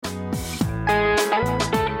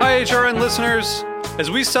HRN listeners.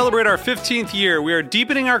 As we celebrate our 15th year, we are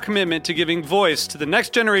deepening our commitment to giving voice to the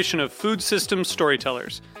next generation of food systems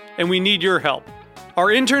storytellers, and we need your help. Our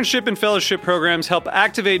internship and fellowship programs help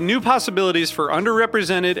activate new possibilities for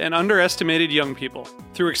underrepresented and underestimated young people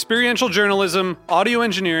through experiential journalism, audio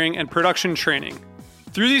engineering, and production training.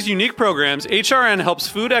 Through these unique programs, HRN helps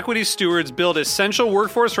food equity stewards build essential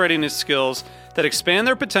workforce readiness skills that expand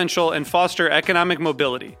their potential and foster economic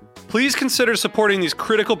mobility. Please consider supporting these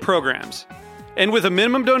critical programs. And with a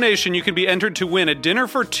minimum donation, you can be entered to win a dinner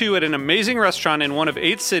for two at an amazing restaurant in one of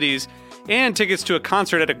 8 cities and tickets to a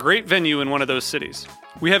concert at a great venue in one of those cities.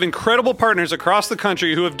 We have incredible partners across the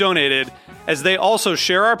country who have donated, as they also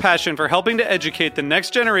share our passion for helping to educate the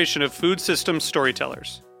next generation of food systems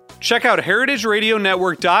storytellers. Check out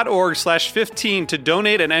heritageradionetwork.org/15 to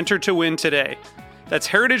donate and enter to win today. That's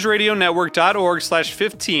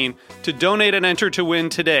heritageradionetwork.org/15 to donate and enter to win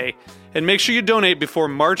today. And make sure you donate before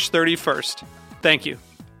March 31st. Thank you.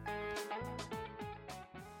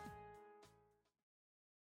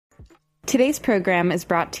 Today's program is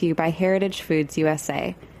brought to you by Heritage Foods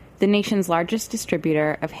USA, the nation's largest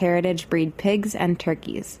distributor of heritage breed pigs and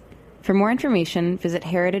turkeys. For more information, visit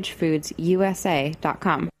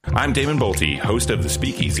heritagefoodsusa.com. I'm Damon Bolte, host of The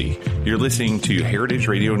Speakeasy. You're listening to Heritage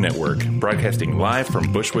Radio Network, broadcasting live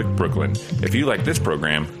from Bushwick, Brooklyn. If you like this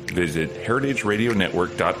program, visit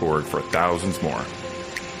heritageradionetwork.org for thousands more.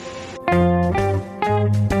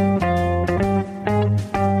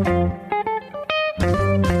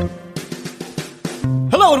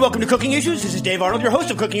 Hello and welcome to Cooking Issues. This is Dave Arnold, your host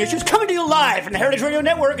of Cooking Issues, coming to you live from the Heritage Radio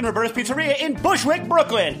Network in Roberta's Pizzeria in Bushwick,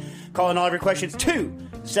 Brooklyn. Calling all of your questions to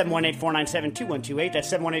 718-497-2128. That's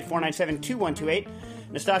 718-497-2128.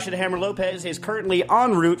 Nastasha the Hammer Lopez is currently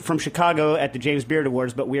en route from Chicago at the James Beard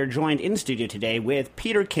Awards, but we are joined in studio today with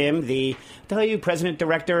Peter Kim, the, president,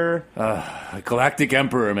 director? Galactic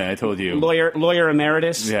Emperor, man, I told you. Lawyer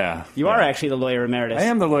emeritus? Yeah. You are actually the lawyer emeritus. I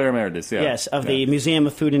am the lawyer emeritus, yeah. Yes, of the Museum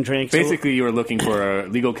of Food and Drink. Basically, you were looking for a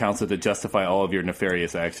legal counsel to justify all of your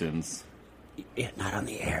nefarious actions. Yeah, not on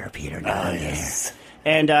the air, Peter, not on the air.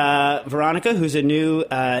 And Veronica, who's a new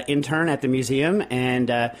intern at the museum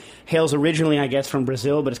and hails originally, I guess, from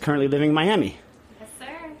Brazil, but is currently living in Miami. Yes, sir.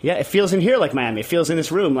 Yeah, it feels in here like Miami. It feels in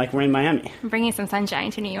this room like we're in Miami. I'm bringing some sunshine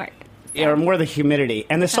to New York. Yeah, or more the humidity.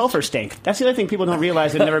 And the sulfur stink. That's the other thing people don't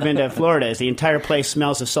realize who've never been to Florida is the entire place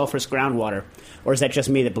smells of sulfurous groundwater. Or is that just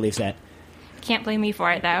me that believes that? Can't blame me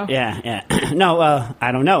for it, though. Yeah. No,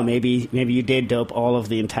 I don't know. Maybe you did dope all of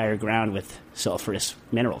the entire ground with sulfurous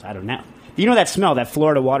minerals. I don't know. You know that smell, that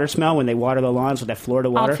Florida water smell when they water the lawns with that Florida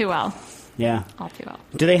water? All too well. Yeah. All too well.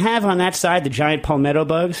 Do they have on that side the giant palmetto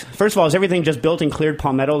bugs? First of all, is everything just built in cleared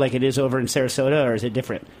palmetto like it is over in Sarasota, or is it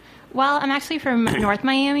different? Well, I'm actually from North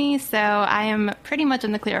Miami, so I am pretty much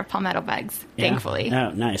in the clear of palmetto bugs, thankfully.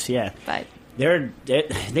 Oh, nice, yeah. But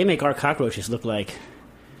they make our cockroaches look like...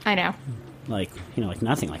 I know. Like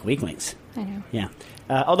nothing, like weaklings. I know. Yeah.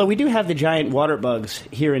 Although we do have the giant water bugs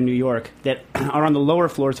here in New York that are on the lower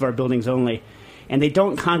floors of our buildings only, and they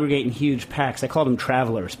don't congregate in huge packs. I call them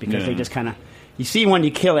travelers because they just kind of... You see one,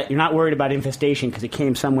 you kill it. You're not worried about infestation because it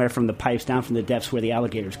came somewhere from the pipes down from the depths where the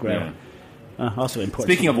alligators grow. Yeah. Also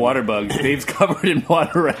important. Speaking of water bugs, Dave's covered in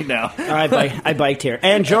water right now. I biked here.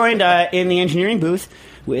 And joined in the engineering booth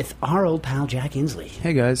with our old pal Jack Inslee.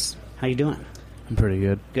 Hey, guys. How you doing? I'm pretty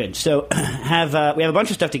good. Good. So we have a bunch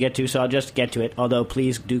of stuff to get to, so I'll just get to it. Although,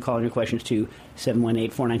 please do call in your questions to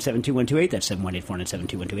 718-497-2128. That's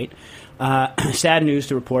 718-497-2128. Sad news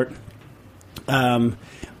to report.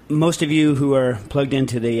 Most of you who are plugged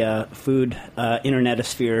into the food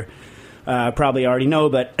internetosphere probably already know,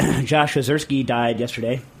 but Josh Ozersky died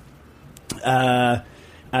yesterday.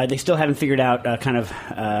 They still haven't figured out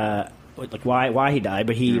why he died,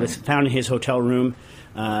 but he was found in his hotel room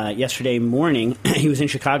yesterday morning. He was in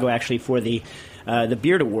Chicago actually for the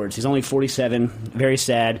Beard Awards. He's only 47, very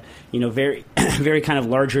sad, very very kind of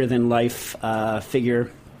larger than life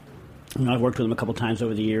figure. I've worked with him a couple times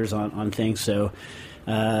over the years on things, so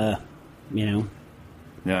yeah,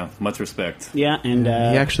 much respect. Yeah, and he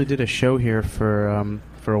actually did a show here for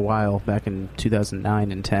a while back in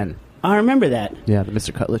 2009 and 10. I remember that. Yeah, the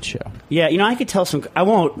Mr. Cutlet show. Yeah, I could tell some... I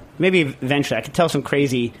won't... Maybe eventually I could tell some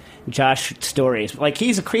crazy Josh stories. Like, he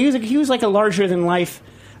was like a larger-than-life...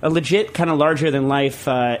 A legit kind of larger-than-life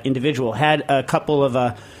individual. Had a couple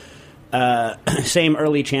of same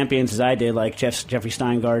early champions as I did, like Jeffrey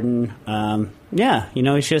Steingarten.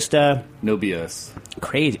 It's just... no BS.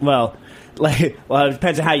 Crazy. Well, it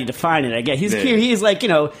depends on how you define it, I guess. He's like,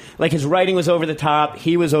 like his writing was over the top.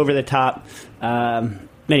 He was over the top.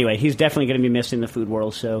 Anyway, he's definitely going to be missed in the food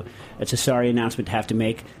world, so it's a sorry announcement to have to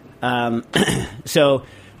make. So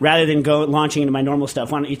rather than launching into my normal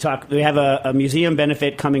stuff, why don't you talk? We have a museum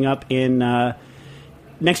benefit coming up in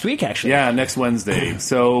next week, actually. Yeah, next Wednesday.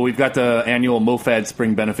 So we've got the annual MOFAD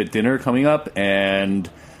Spring Benefit Dinner coming up, and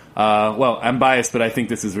well, I'm biased, but I think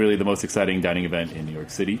this is really the most exciting dining event in New York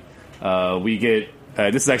City. We get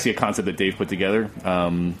this is actually a concept that Dave put together,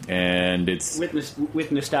 and it's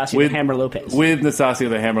with Nastasia the Hammer Lopez. With Nastasia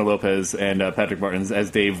the Hammer Lopez and Patrick Martins as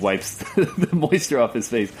Dave wipes the moisture off his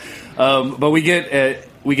face. But we get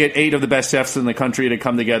 8 of the best chefs in the country to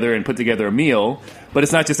come together and put together a meal. But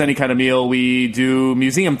it's not just any kind of meal. We do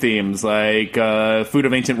museum themes like food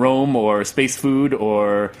of ancient Rome or space food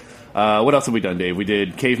or. What else have we done, Dave? We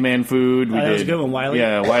did caveman food. That was a good one, Wiley.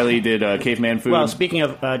 Yeah, Wiley did caveman food. Well, speaking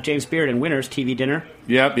of James Beard and winners, TV dinner.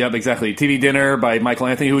 Yep, exactly. TV dinner by Michael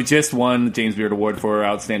Anthony, who just won the James Beard Award for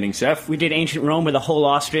Outstanding Chef. We did Ancient Rome with a whole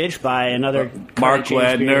ostrich by another Mark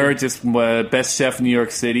Ladner, just best chef in New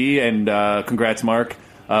York City, and congrats, Mark.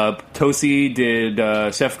 Tosi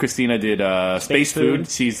did, Chef Christina did space food.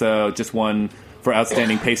 She's just won for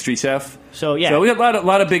Outstanding Pastry Chef. So yeah, so we have a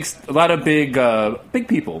lot of big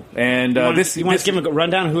people, and you want to give them a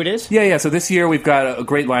rundown of who it is? Yeah. So this year we've got a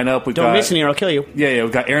great lineup. Don't miss me or I'll kill you. Yeah.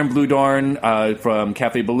 We've got Erin Bludorn from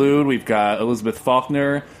Cafe Balloon. We've got Elizabeth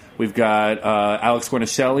Faulkner. We've got Alex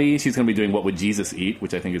Cornicelli. She's going to be doing What Would Jesus Eat,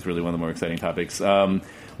 which I think is really one of the more exciting topics.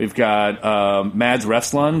 We've got Mads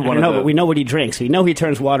Refslund. But we know what he drinks. We know he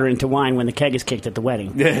turns water into wine when the keg is kicked at the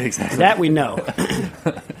wedding. Yeah, exactly. That we know.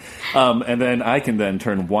 And then I can then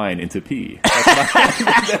turn wine into pee.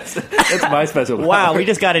 That's my specialty. Wow, we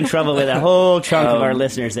just got in trouble with a whole chunk of our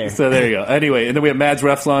listeners there. So there you go. Anyway, and then we have Mads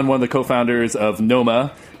Refslund, one of the co-founders of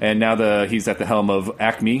Noma, and now he's at the helm of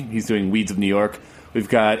Acme. He's doing Weeds of New York. We've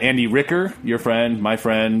got Andy Ricker, your friend, my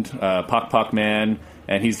friend, Pock Man,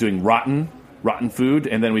 and he's doing Rotten Food.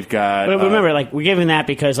 And then we've got... But remember, we gave him that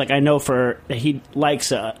because, I know he likes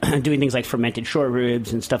doing things like fermented short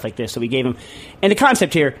ribs and stuff like this, so we gave him... And the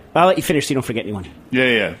concept here, I'll let you finish so you don't forget anyone.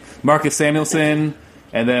 Yeah. Marcus Samuelson,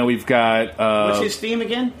 and then we've got... what's his theme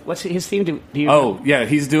again? What's his theme? Do you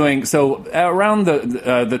he's doing... So, around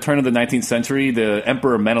the turn of the 19th century, the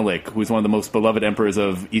Emperor Menelik, who's one of the most beloved emperors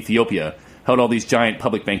of Ethiopia, held all these giant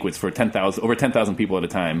public banquets for over 10,000 people at a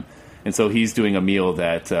time. And so he's doing a meal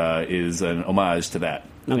that is an homage to that.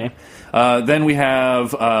 Okay. Then we have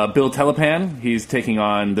Bill Telepan. He's taking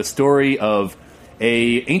on the story of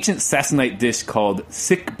a ancient Sassanite dish called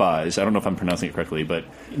sikbaj. I don't know if I'm pronouncing it correctly, but...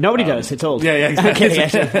 Nobody does. It's old. Yeah, exactly.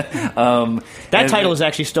 That title is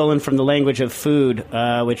actually stolen from The Language of Food,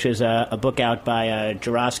 which is a book out by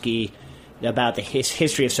Jarosky about the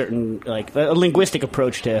history of certain, a linguistic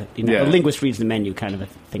approach to, a linguist reads the menu kind of a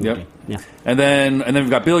thing. Yep. Yeah. And then we've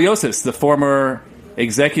got Bill Yosefs, the former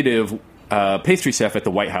executive pastry chef at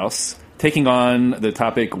the White House, taking on the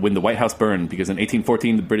topic When the White House Burned, because in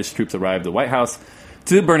 1814 the British troops arrived at the White House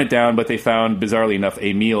to burn it down, but they found, bizarrely enough,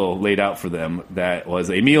 a meal laid out for them that was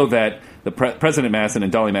a meal that the President Madison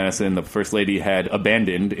and Dolly Madison, the First Lady, had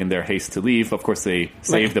abandoned in their haste to leave. Of course, they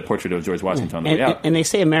saved the portrait of George Washington on the way out. And they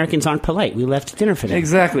say Americans aren't polite. We left dinner for them.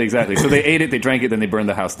 Exactly. So they ate it, they drank it, then they burned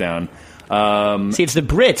the house down. See, it's the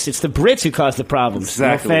Brits. It's the Brits who caused the problems.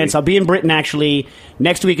 Exactly. No offense. I'll be in Britain, actually,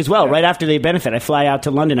 next week as well, right after they benefit. I fly out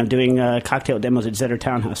to London. I'm doing cocktail demos at Zetter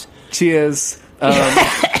Townhouse. Cheers.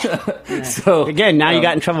 So again, now you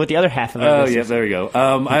got in trouble with the other half of it. Oh, yeah, there we go.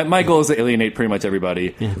 My goal is to alienate pretty much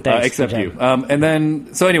everybody, except you. And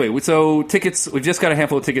then, so anyway, tickets. We've just got a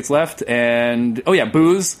handful of tickets left, and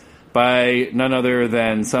booze by none other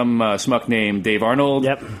than some schmuck named Dave Arnold.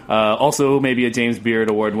 Yep. Also, maybe a James Beard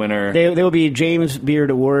Award winner. They will be James Beard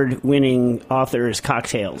Award winning authors'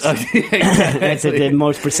 cocktails. Exactly. That's the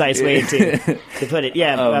most precise way to put it.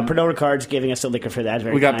 Yeah, Pernod Ricard's giving us the liquor for that.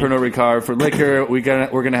 We got Pernod Ricard for liquor. We're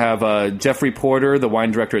gonna have Jeffrey Porter, the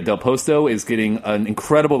wine director at Del Posto, is getting an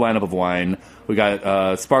incredible lineup of wine. We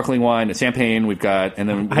got sparkling wine, champagne. We've got, and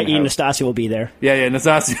then Nastasia will be there. Yeah,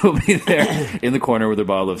 Nastasia will be there in the corner with her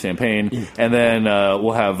bottle of champagne, and then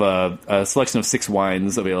we'll have a selection of 6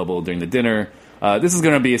 wines available during the dinner. This is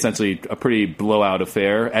going to be essentially a pretty blowout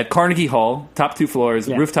affair at Carnegie Hall, top 2 floors,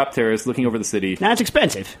 rooftop terrace, looking over the city. Now it's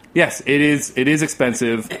expensive. Yes, it is. It is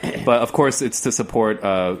expensive, but of course it's to support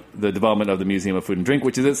the development of the Museum of Food and Drink,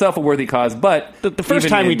 which is itself a worthy cause. But the first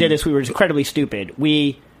time we did this, we were incredibly stupid.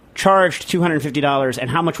 We charged $250, and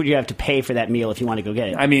how much would you have to pay for that meal if you want to go get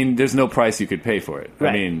it? I mean, there's no price you could pay for it. Right.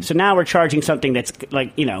 I mean, so now we're charging something that's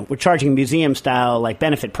we're charging museum-style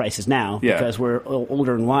benefit prices now because we're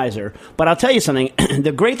older and wiser. But I'll tell you something.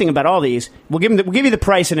 The great thing about all these, we'll give you the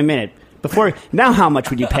price in a minute, Before now, how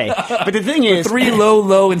much would you pay? But the thing is, 3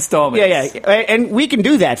 low installments. Yeah, and we can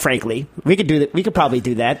do that. Frankly, we could do that. We could probably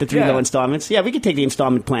do that. The 3 low installments. Yeah, we could take the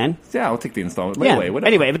installment plan. Yeah, I'll take the installment.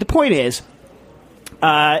 Anyway, but the point is,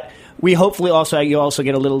 we hopefully you also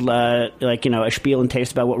get a little a spiel and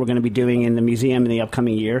taste about what we're going to be doing in the museum in the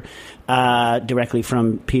upcoming year, directly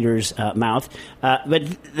from Peter's mouth. But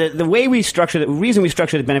the way we structure the reason we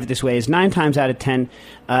structure the benefit this way is 9 times out of 10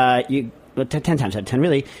 10 times out of 10,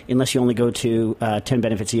 really, unless you only go to 10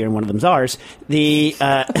 benefits a year and one of them's ours. They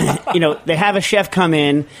have a chef come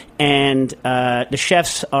in, and the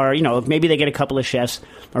chefs are, maybe they get a couple of chefs,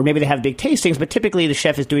 or maybe they have big tastings, but typically the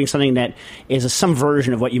chef is doing something that is some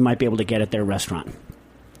version of what you might be able to get at their restaurant.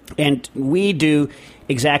 And we do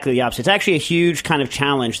exactly the opposite. It's actually a huge kind of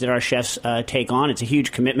challenge that our chefs take on. It's a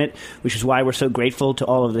huge commitment, which is why we're so grateful to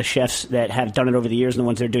all of the chefs that have done it over the years and the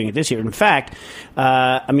ones that are doing it this year. In fact,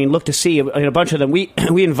 look to see a bunch of them. We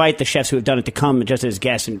invite the chefs who have done it to come just as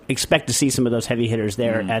guests and expect to see some of those heavy hitters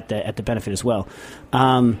there at the benefit as well.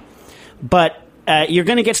 But you're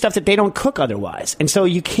going to get stuff that they don't cook otherwise. And so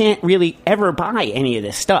you can't really ever buy any of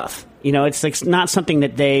this stuff. It's not something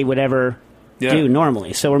that they would ever do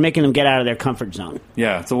normally. So we're making them get out of their comfort zone.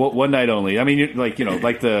 Yeah, so one night only. I mean, like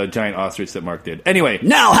the giant ostrich that Mark did. Anyway.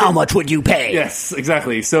 Now how much would you pay? Yes,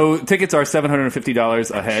 exactly. So tickets are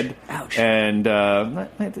 $750 a head. Ouch. And I'm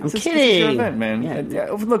kidding. It's your event, man.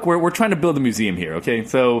 Yeah. Look, we're trying to build a museum here, okay?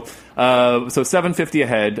 So $750 a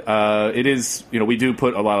head. It is, we do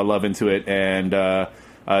put a lot of love into it, and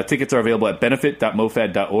tickets are available at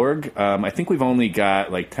benefit.mofad.org. I think we've only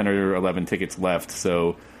got like 10 or 11 tickets left,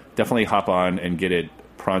 so definitely hop on and get it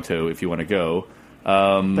pronto if you want to go.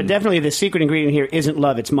 But definitely the secret ingredient here isn't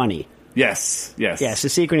love, it's money. Yes. Yes, the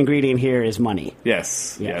secret ingredient here is money.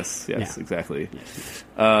 Yes, exactly.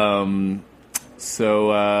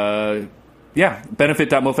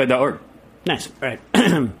 Benefit.mofad.org. Nice. All right.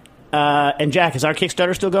 And Jack, is our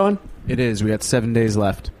Kickstarter still going? It is. We got 7 days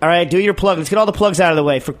left. All right, do your plug. Let's get all the plugs out of the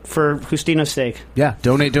way for Justino's sake. Yeah,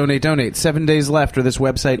 donate. 7 days left, or this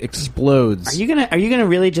website explodes. Are you gonna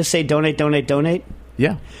really just say donate?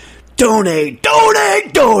 Yeah. Donate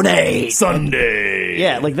Sunday.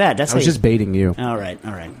 Yeah, like that. I was just baiting you. All right.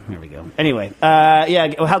 Here we go. Anyway,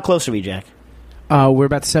 how close are we, Jack? We're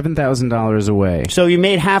about $7,000 away. So you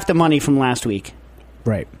made half the money from last week,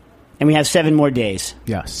 right? And we have 7 more days.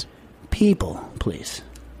 Yes. People, please.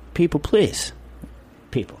 People,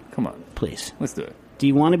 come on, please. Let's do it. Do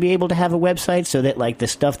you want to be able to have a website so that, like, the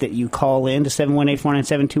stuff that you call in to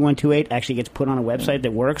 718-497-2128 actually gets put on a website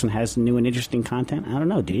that works and has new and interesting content? I don't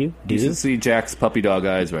know. Do you? You should see Jack's puppy dog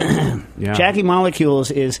eyes right now. Yeah. Jackie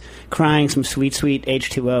Molecules is crying some sweet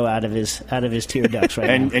H2O out of his tear ducts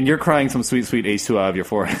right now. And you're crying some sweet H2O out of your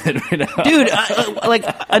forehead right now. Dude,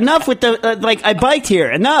 enough with the I biked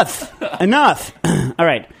here. Enough. All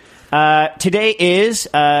right. Today is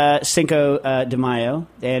Cinco de Mayo,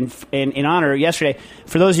 and in honor, yesterday,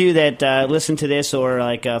 for those of you that listen to this or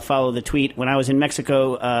follow the tweet, when I was in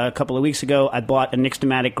Mexico a couple of weeks ago, I bought a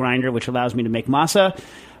Nixtamatic grinder, which allows me to make masa.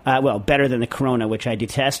 Better than the Corona, which I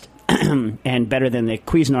detest, and better than the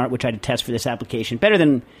Cuisinart, which I detest for this application. Better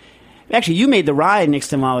than... Actually, you made the ride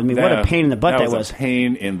Nixtamal with me. What a pain in the butt that was. A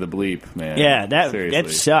pain in the bleep, man. Yeah, that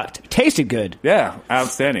sucked. It tasted good. Yeah,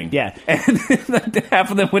 outstanding. Yeah. And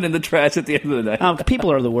half of them went in the trash at the end of the night.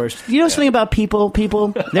 People are the worst. You know something about people?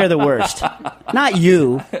 People, they're the worst. Not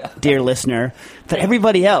you, dear listener, but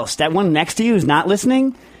everybody else. That one next to you who's not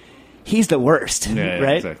listening, he's the worst,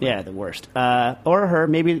 right? Exactly. Yeah, the worst. Or her.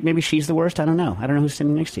 Maybe she's the worst. I don't know. I don't know who's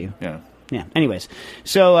sitting next to you. Yeah. Yeah. Anyways,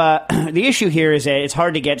 so the issue here is that it's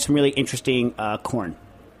hard to get some really interesting corn.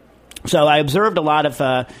 So I observed a lot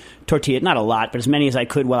of tortilla, not a lot, but as many as I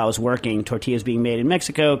could while I was working, tortillas being made in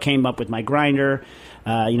Mexico. Came up with my grinder,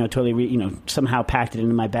 somehow packed it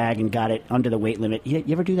into my bag and got it under the weight limit. You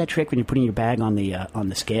ever do that trick when you're putting your bag on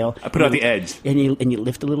the scale? I put it on the edge, and you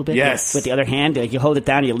lift a little bit. Yes, with the other hand, like you hold it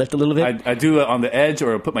down, and you lift a little bit. I do it on the edge,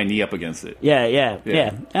 or put my knee up against it.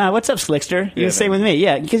 Yeah. What's up, Slickster? You're the same with me.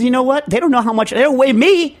 Yeah, because you know what? They don't know how much. They don't weigh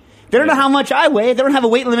me. They don't know how much I weigh. They don't have a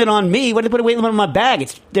weight limit on me. What do they put a weight limit on my bag?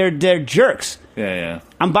 They're jerks. Yeah.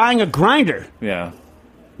 I'm buying a grinder. Yeah.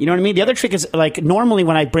 You know what I mean? The other trick is, like, normally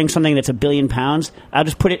when I bring something that's 1 billion pounds, I'll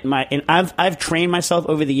just put it in my... And I've trained myself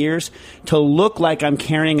over the years to look like I'm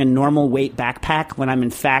carrying a normal weight backpack when I'm in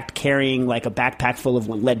fact carrying, like, a backpack full of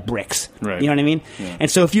lead bricks. Right. You know what I mean? Yeah. And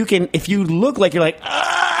so if you look like you're like,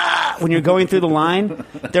 when you're going through the line,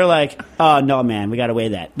 they're like, oh, no, man, we got to weigh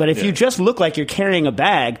that. But if you just look like you're carrying a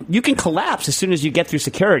bag, you can collapse as soon as you get through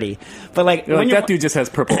security. But like, that dude just has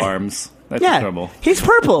purple arms. That's terrible. He's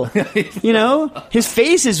purple. His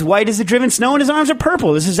face is white as the driven snow, and his arms are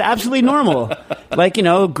purple. This is absolutely normal. Like, he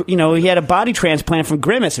had a body transplant from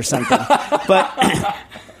Grimace or something.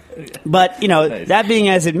 But Nice. That being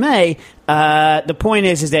as it may, the point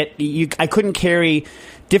is that I couldn't carry.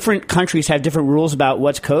 Different countries have different rules about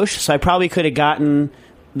what's kosher, so I probably could have gotten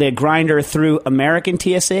the grinder through American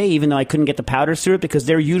TSA, even though I couldn't get the powders through it, because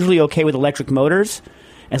they're usually okay with electric motors,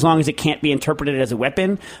 as long as it can't be interpreted as a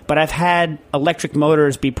weapon. But I've had electric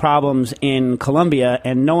motors be problems in Colombia,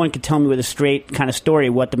 and no one could tell me with a straight kind of story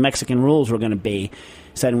what the Mexican rules were going to be,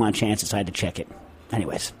 so I didn't want a chance, so I had to check it.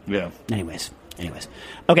 Anyways.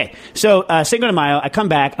 Okay, so Cinco de Mayo, I come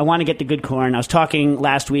back. I want to get the good corn. I was talking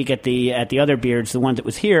last week at the other Beards, the one that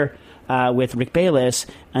was here, with Rick Bayless,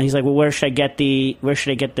 and he's like, "Well, where should I get the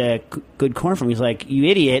good corn from?" He's like, "You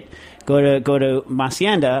idiot, go to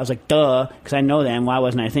Hacienda." I was like, "Duh," because I know them. Why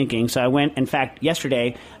wasn't I thinking? So I went. In fact,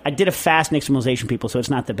 yesterday I did a fast nixtamalization, people, so it's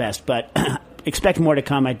not the best, but expect more to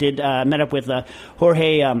come. I did met up with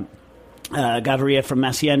Jorge. Gaviria from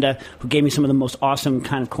Hacienda, who gave me some of the most awesome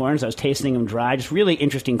kind of corns. I was tasting them dry, just really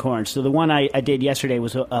interesting corns. So the one I did yesterday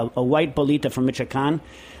was a white bolita from Michoacan,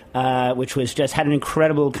 which was just had an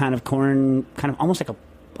incredible kind of corn, kind of almost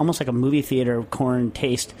like a movie theater corn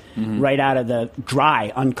taste, right out of the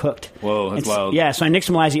dry, uncooked. Whoa, that's wild. Yeah, so I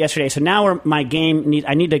nixtamalized it yesterday. So now my game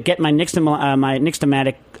I need to get my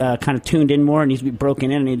nixtamatic kind of tuned in more. It needs to be broken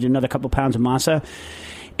in. I need another couple pounds of masa.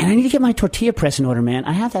 And I need to get my tortilla press in order, man.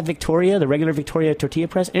 I have that Victoria, the regular Victoria tortilla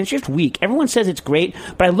press, and it's just weak. Everyone says it's great,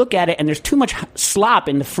 but I look at it, and there's too much slop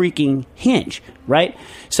in the freaking hinge, right?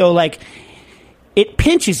 So, like, it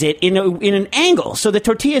pinches it in an angle. So the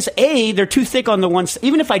tortillas, they're too thick on the one side.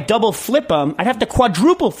 Even if I double flip them, I'd have to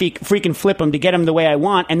quadruple freaking flip them to get them the way I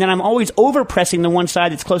want. And then I'm always over-pressing the one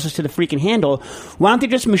side that's closest to the freaking handle. Why don't they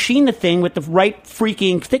just machine the thing with the right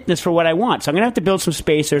freaking thickness for what I want? So I'm going to have to build some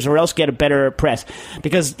spacers or else get a better press.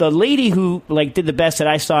 Because the lady who did the best that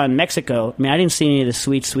I saw in Mexico, I didn't see any of the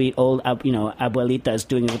sweet old abuelitas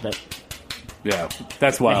doing it with the... Yeah,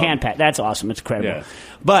 that's wild. The hand pat. That's awesome. It's incredible. Yeah.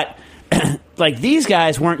 But... these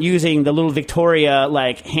guys weren't using the little Victoria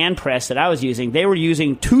hand press that I was using. They were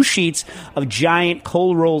using 2 sheets of giant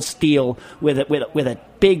cold rolled steel with a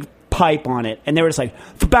big pipe on it, and they were just like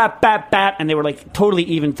bat bat bat, and they were totally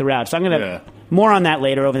even throughout. So I'm gonna more on that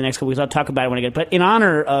later over the next couple weeks. I'll talk about it when I get. But in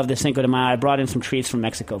honor of the Cinco de Mayo, I brought in some treats from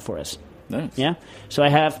Mexico for us. Nice. Yeah. So I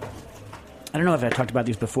have. I don't know if I talked about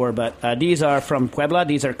these before, but these are from Puebla.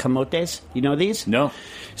 These are camotes. You know these? No.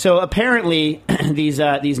 So apparently, these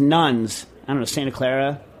nuns, I don't know, Santa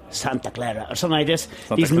Clara, or something like this.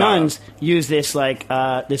 These nuns use this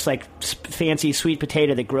fancy sweet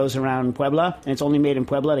potato that grows around Puebla, and it's only made in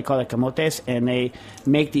Puebla. They call it camotes, and they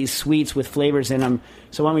make these sweets with flavors in them.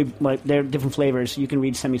 So they're different flavors. You can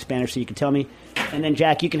read semi-Spanish, so you can tell me. And then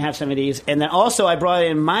Jack, you can have some of these. And then also, I brought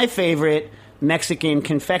in my favorite Mexican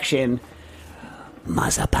confection.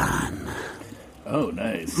 Mazapan. Oh,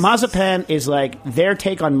 nice. Mazapan is their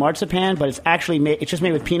take on marzipan, but it's actually it's just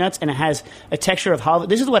made with peanuts, and it has a texture of halva.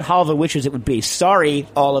 This is what halva wishes it would be. Sorry,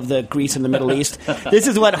 all of the Greece in the Middle East. This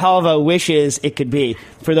is what halva wishes it could be.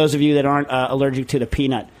 For those of you that aren't allergic to the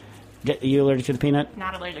peanut. Are you allergic to the peanut?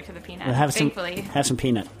 Not allergic to the peanut, well, thankfully. Have some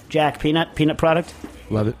peanut. Jack, peanut product?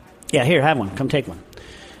 Love it. Yeah, here, have one. Come take one.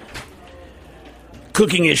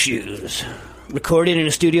 Cooking issues. Recorded in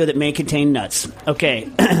a studio that may contain nuts. Okay,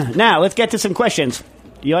 now let's get to some questions.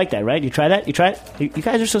 You like that, right? You try that? You try it? You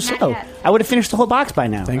guys are so slow. Yet. I would have finished the whole box by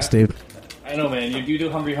now. Thanks, Dave. I know, man. You do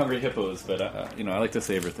hungry hippos, but I like to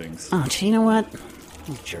savor things. Oh, you know what?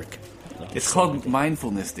 You jerk. It's called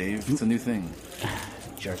mindfulness, Dave. It's a new thing.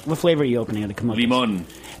 Jerk. What flavor are you opening at the camotes? Limon.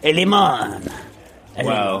 A limon.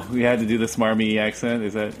 Wow, we had to do the smarmy accent.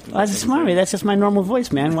 Is that? That's smarmy. That's just my normal voice,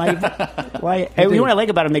 man. Why? Hey, you know what I like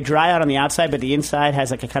about them? They dry out on the outside, but the inside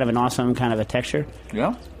has a kind of an awesome kind of a texture.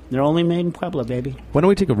 Yeah. They're only made in Puebla, baby. Why don't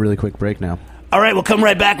we take a really quick break now? All right, we'll come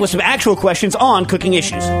right back with some actual questions on cooking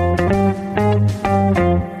issues.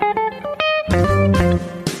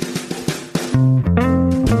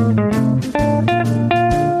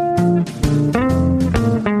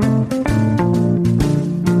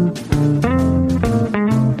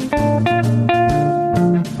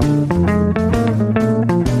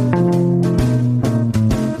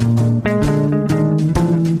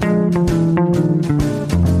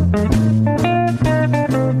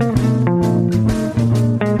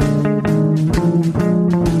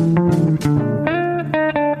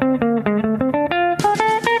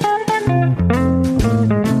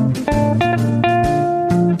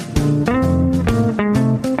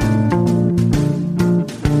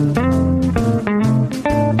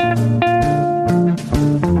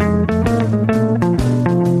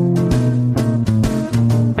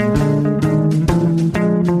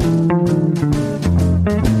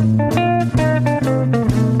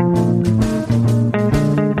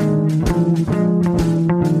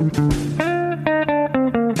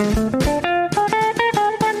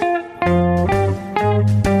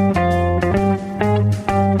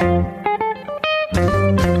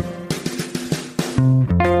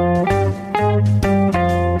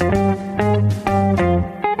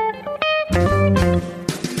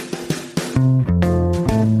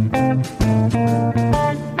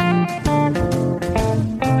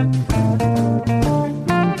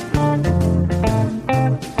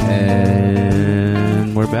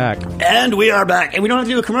 back. And we are back. And we don't have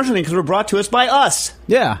to do a commercial thing because we're brought to us by us.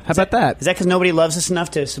 Yeah, how about that? Is that because nobody loves us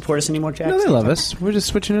enough to support us anymore, Jack? No, they love us. We're just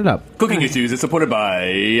switching it up. Cooking Issues is supported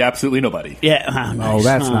by absolutely nobody. Yeah. Oh,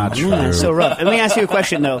 that's not true. That's so rough. Let me ask you a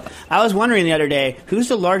question, though. I was wondering the other day, who's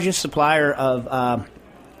the largest supplier of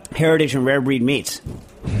heritage and rare breed meats?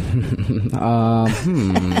 I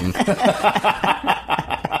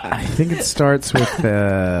think it starts with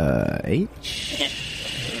H.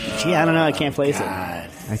 Gee, I don't know. I can't place it.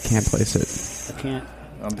 I can't place it. I can't.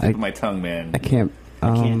 I'm thinking my tongue, man. I can't.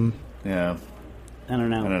 Yeah. I don't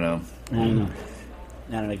know. I don't know. I don't know.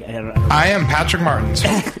 I don't know. I am Patrick Martins.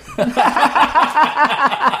 All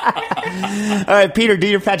right, Peter, do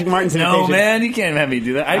your Patrick Martins imitation. No, man, you can't have me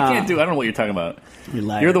do that. I can't do. I don't know what you're talking about. You're a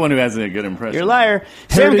liar. You're the one who has a good impression. You're a liar.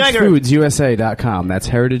 Sam Geiger. HeritageFoodsUSA.com. That's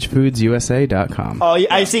HeritageFoodsUSA.com. Oh,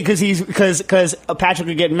 I see. Because Patrick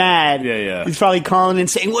would get mad. Yeah. He's probably calling and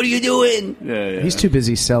saying, "What are you doing?" Yeah. He's too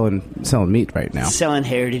busy selling meat right now. Selling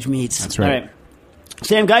heritage meats. That's right. All right.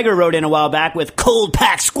 Sam Geiger wrote in a while back with Cold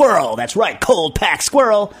Pack Squirrel. That's right, Cold Pack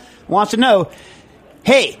Squirrel wants to know,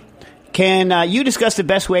 hey, can you discuss the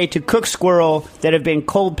best way to cook squirrel that have been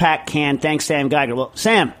cold pack canned? Thanks, Sam Geiger. Well,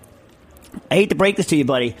 Sam, I hate to break this to you,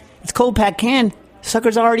 buddy. It's cold pack canned.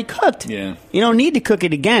 Sucker's already cooked. Yeah. You don't need to cook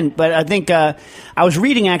it again. But I think I was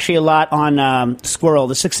reading actually a lot on squirrel,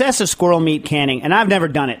 the success of squirrel meat canning, and I've never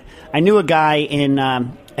done it. I knew a guy in...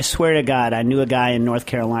 I swear to God, I knew a guy in North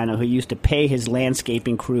Carolina who used to pay his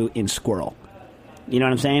landscaping crew in squirrel. You know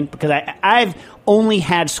what I'm saying? Because I've only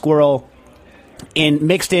had squirrel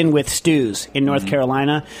mixed in with stews in North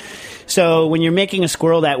Carolina. So when you're making a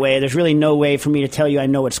squirrel that way, there's really no way for me to tell you I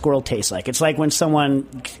know what squirrel tastes like. It's like when someone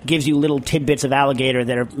gives you little tidbits of alligator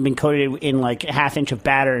that have been coated in like a half inch of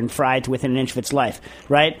batter and fried to within an inch of its life,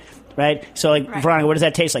 right? So like, right. Veronica, what does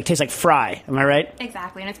that taste like? It tastes like fry. Am I right?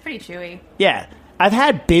 Exactly, and it's pretty chewy. Yeah. I've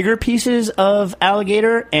had bigger pieces of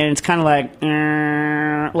alligator, and it's kind of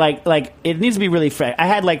like it needs to be really fresh. I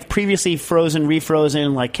had like previously frozen,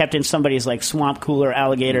 refrozen, like kept in somebody's like swamp cooler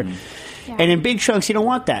alligator, and in big chunks you don't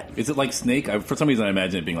want that. Is it like snake? For some reason, I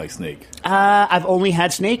imagine it being like snake. I've only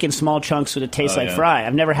had snake in small chunks that it tastes like fry.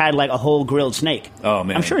 I've never had like a whole grilled snake. Oh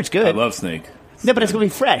man, I'm sure it's good. I love snake. No, but it's going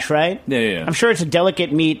to be fresh, right? Yeah. I'm sure it's a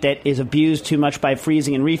delicate meat that is abused too much by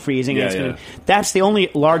freezing and refreezing. Yeah. That's the only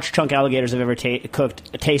large chunk alligators I've ever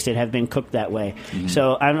tasted have been cooked that way. Mm-hmm.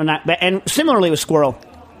 So I'm not. And similarly with squirrel,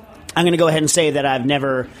 I'm going to go ahead and say that I've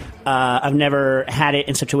never had it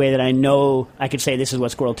in such a way that I know I could say this is what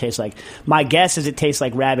squirrel tastes like. My guess is it tastes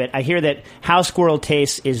like rabbit. I hear that how squirrel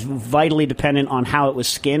tastes is vitally dependent on how it was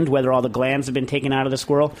skinned, whether all the glands have been taken out of the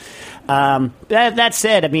squirrel. That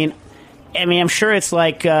said, I mean, I'm sure it's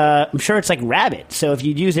like rabbit. So if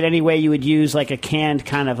you'd use it any way you would use like a canned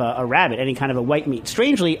kind of a rabbit, any kind of a white meat.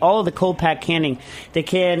 Strangely, all of the cold pack canning, they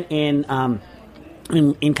can in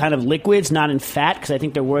kind of liquids, not in fat, because I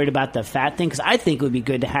think they're worried about the fat thing. Because I think it would be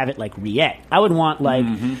good to have it like rillette. I would want like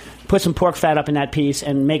put some pork fat up in that piece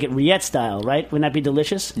and make it rillette style, right? Wouldn't that be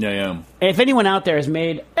delicious? Yeah. If anyone out there has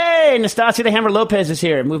made, hey, Nastasia the Hammer Lopez is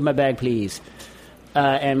here. Move my bag, please,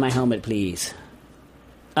 and my helmet, please.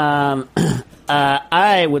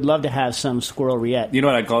 I would love to have some squirrel rillette. You know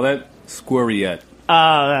what I call that? Squirrette.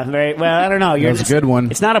 Very well. I don't know. That's a good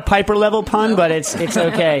one. It's not a Piper level pun, but it's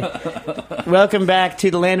okay. Welcome back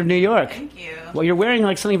to the land of New York. Thank you. Well, you're wearing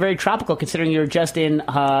like something very tropical, considering you're just in.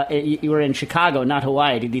 You were in Chicago, not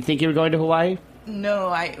Hawaii. Did you think you were going to Hawaii?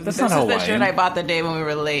 No, this is not the shirt I bought the day when we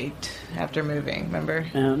were late after moving. Remember?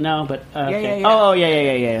 No, but okay. Yeah. Oh,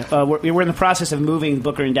 yeah. We're in the process of moving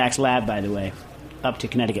Booker and Dak's lab, by the way, up to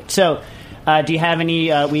Connecticut. So, do you have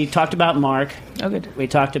any? We talked about Mark. Oh, good. We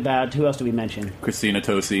talked about who else did we mention? Christina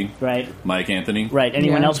Tosi. Right. Mike Anthony. Right.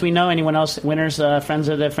 Anyone else we know? Anyone else? Winners? Friends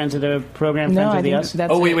of the program. No, friends I of the think us.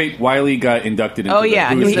 that's wait. Wiley got inducted into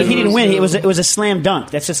yeah. the He didn't win. It was a slam dunk.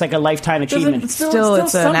 That's just like a lifetime achievement. Still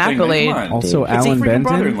it's an accolade. Also, It's Alan a freaking Benton.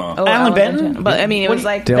 brother-in-law. Oh, Alan Benton? But I mean, it was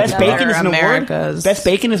like Best Bacon is an America's award. Best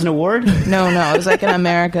Bacon is an award. No, it was like an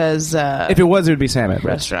America's If it was, it would be Sam Edwards.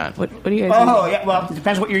 restaurant. What do you guys? Oh, yeah. Well, it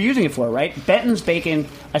depends what you're using it for, right? Benton's bacon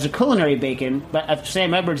as a culinary bacon, but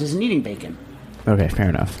Sam Edwards isn't eating bacon. Okay, fair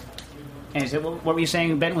enough. And is it, what were you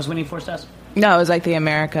saying Benton was winning for, Stas? No, it was like the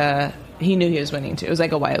America. He knew he was winning too. It was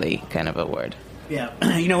like a Wiley kind of award. Yeah.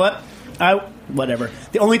 You know what? Whatever.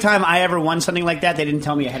 The only time I ever won something like that, they didn't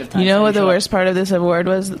tell me ahead of time. You know what the worst part of this award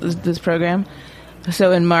was? This program.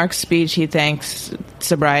 So in Mark's speech, he thanks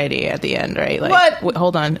sobriety at the end, right? Like, What?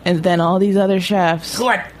 Hold on. And then all these other chefs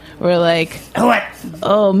What? were like, What?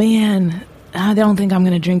 "Oh man, I don't think I'm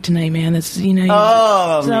going to drink tonight, man. That's, Oh,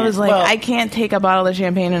 so man. I was like, Well- I can't take a bottle of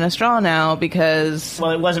champagne in a straw now because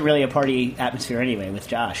Well, it wasn't really a party atmosphere anyway with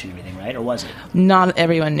Josh and everything, right? Or was it? not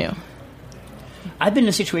everyone knew. I've been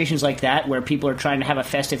in situations like that where people are trying to have a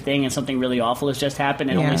festive thing and something really awful has just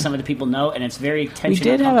happened and Yeah. only some of the people know, and it's very tension. We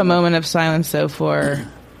did have a uncomfortable moment of silence, though, for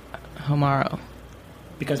Homaro.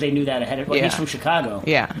 because they knew that ahead of. Well, Yeah. he's from Chicago.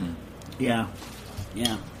 Yeah. Yeah.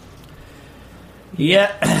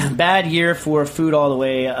 Bad year for food all the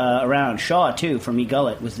way around. Shaw too from E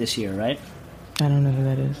Gullet was this year, right? I don't know who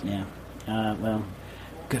that is. Yeah. Well,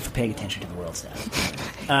 good for paying attention to the world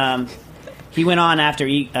stuff. He went on after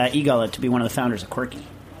E Gullet to be one of the founders of Quirky.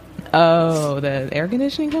 Oh, the air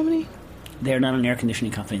conditioning company? They're not an air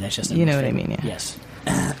conditioning company. That's just You know what I mean, yeah. Yes.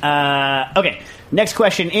 Okay. Next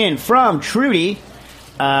question in from Trudy.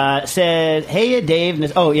 Said, "Hey,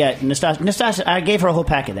 Dave." Oh yeah, Nastasia. I gave her a whole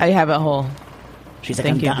pack of that. I have a whole. She's like,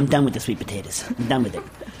 Thank you. I'm done with the sweet potatoes. I'm done with it.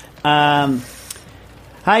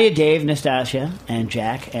 Hiya, Dave, Nastasia, and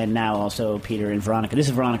Jack, and now also Peter and Veronica. This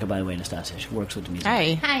is Veronica, by the way, Nastasia. She works with the music.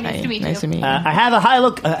 Hi. Hi, nice to meet Nice you. to meet you. I have a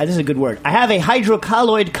this is a good word. I have a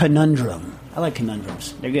hydrocolloid conundrum. I like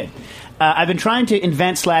conundrums. They're good. I've been trying to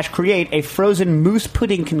invent / create a frozen moose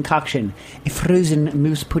pudding concoction. A frozen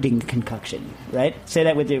moose pudding concoction. Right? Say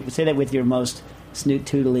that with your most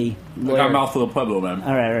snoot-tootly I got a lawyer. mouthful of Pueblo, man.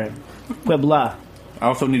 All right. Puebla. I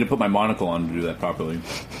also need to put my monocle on to do that properly.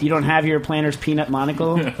 You don't have your planner's peanut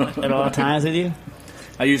monocle at all times with you?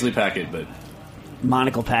 I usually pack it, but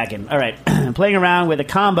Monocle packing. All right. Playing around with a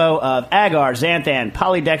combo of agar, xanthan,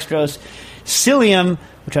 polydextrose, psyllium,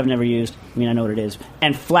 which I've never used. I mean, I know what it is.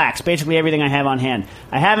 And flax. Basically everything I have on hand.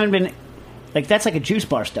 I haven't been... Like, that's like a juice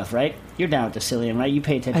bar stuff, right? You're down with the psyllium, right? You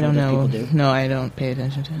pay attention I don't to what know. people do. No, I don't pay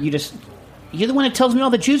attention to it. You're the one that tells me all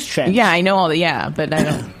the juice trends. Yeah, I know all the, but I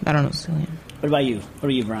don't know psyllium. What about you? What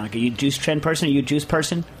are you, Veronica? You a juice trend person? Are you a juice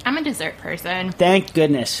person? I'm a dessert person. Thank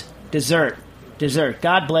goodness. Dessert.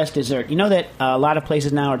 God bless dessert. You know that a lot of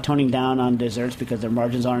places now are toning down on desserts because their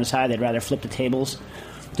margins aren't as high. They'd rather flip the tables.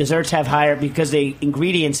 Desserts have higher because the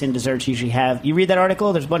ingredients in desserts usually have... You read that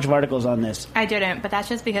article? There's a bunch of articles on this. I didn't, but that's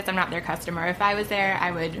just because I'm not their customer. If I was there,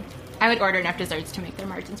 I would order enough desserts to make their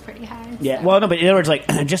margins pretty high. Yeah, so. well, no, but in other words, like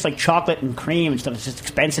just like chocolate and cream and stuff, it's just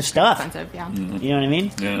expensive stuff. Expensive, yeah. You know what I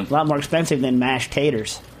mean? Yeah. A lot more expensive than mashed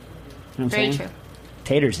taters. You know what I'm Very saying? true.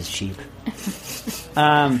 Taters is cheap.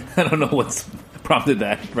 I don't know what's prompted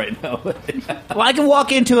that right now. Well, I can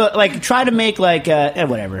walk into try to make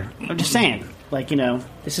whatever. I'm just saying.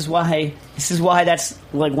 This is why that's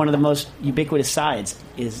like one of the most ubiquitous sides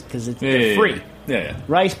is because they're free. Yeah.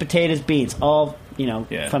 Rice, potatoes, beans, all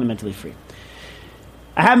Yeah. fundamentally free.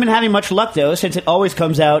 I haven't been having much luck though, since it always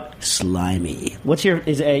comes out slimy. What's your?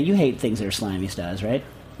 You hate things that are slimy, Stas, right?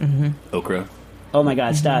 Okra. Oh my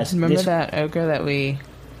God, Stas! Remember that okra that we...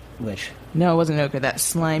 Which? No, it wasn't okra. That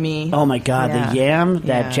slimy... Oh my God, Yeah. the yam,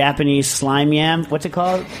 that Yeah. Japanese slime yam. What's it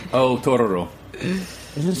called? Oh, tororo.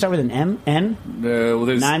 Doesn't it start with an M? N? Well,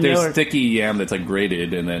 there's Naan-yo sticky yam that's like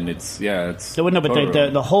grated, and then it's So no, but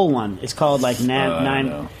tororo. the whole one is called like I don't nine.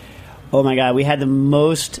 know. Oh my God, we had the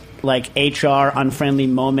most HR unfriendly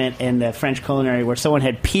moment in the French culinary where someone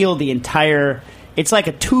had peeled the entire. It's like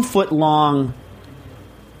a 2-foot long.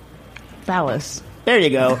 Phallus. There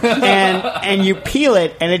you go, and you peel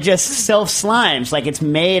it, and it just self slimes like it's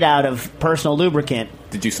made out of personal lubricant.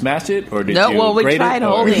 Did you smash it, or did No, you well, we grate tried it? or-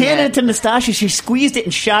 holding We handed it it. to Nastasia. She squeezed it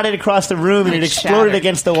and shot it across the room, and it It exploded shattered.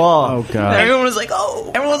 against the wall. Oh God! Everyone was like,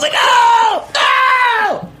 oh! Everyone's like, "Oh,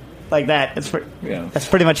 oh!" Like that. Yeah. That's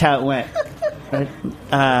pretty much how it went. Right?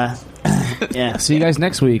 Yeah. See you guys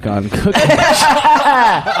next week on Cooking.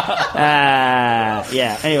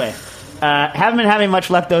 Yeah. Anyway, haven't been having much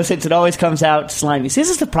luck though since it always comes out slimy. See, this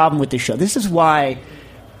is the problem with this show. This is why,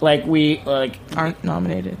 Aren't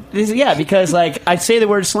nominated. because I say the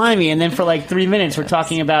word slimy and then for 3 minutes we're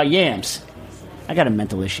talking about yams. I got a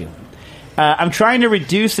mental issue. I'm trying to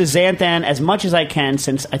reduce the xanthan as much as I can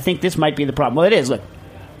since I think this might be the problem. Well, it is. Look,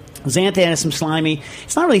 xanthan is some slimy.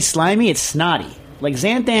 It's not really slimy. It's snotty.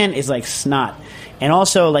 Xanthan is like snot. And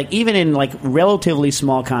also, even in relatively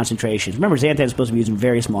small concentrations. Remember, xanthan is supposed to be used in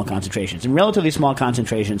very small concentrations. In relatively small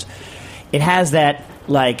concentrations, it has that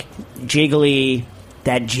jiggly,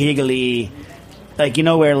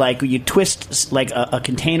 where you twist a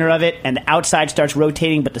container of it, and the outside starts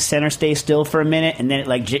rotating, but the center stays still for a minute, and then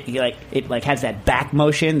it has that back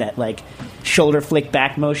motion, that shoulder flick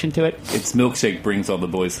back motion to it. Its milkshake brings all the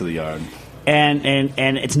boys to the yard. And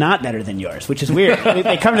it's not better than yours, which is weird.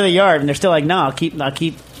 They come to the yard and they're still like, no, I'll keep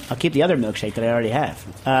the other milkshake that I already have.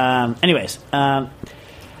 Anyways,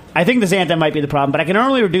 I think the xanthan might be the problem, but I can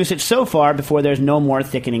only reduce it so far before there's no more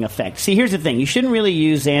thickening effect. See, here's the thing. You shouldn't really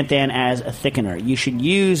use xanthan as a thickener. You should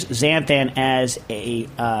use xanthan as a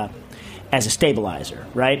stabilizer,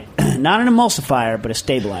 right? Not an emulsifier, but a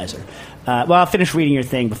stabilizer. Well, I'll finish reading your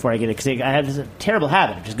thing before I get it, because I have this terrible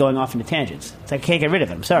habit of just going off into tangents. I can't get rid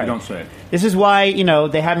of it. I'm sorry. Don't say it. This is why,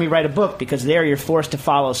 they had me write a book, because there you're forced to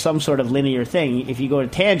follow some sort of linear thing. If you go to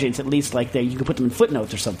tangents, at least like you can put them in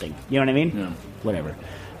footnotes or something. You know what I mean? Yeah. Whatever.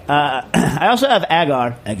 I also have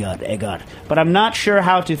agar, but I'm not sure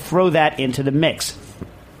how to throw that into the mix.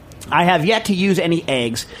 I have yet to use any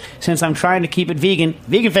eggs, since I'm trying to keep it vegan.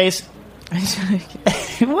 Vegan face.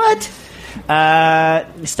 What?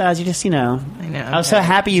 Stas, you just, I know. I was so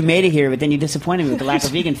happy you made it here, but then you disappointed me with the lack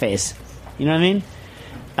of vegan face. You know what I mean?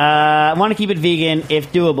 I want to keep it vegan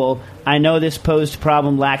if doable. I know this posed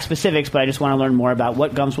problem lacks specifics, but I just want to learn more about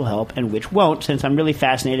what gums will help and which won't, since I'm really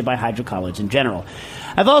fascinated by hydrocolloids in general.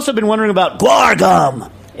 I've also been wondering about guar gum.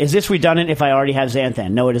 Is this redundant if I already have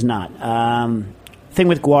xanthan? No, it is not. Thing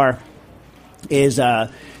with guar is...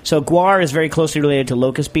 so guar is very closely related to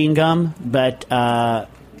locust bean gum, but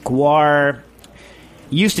guar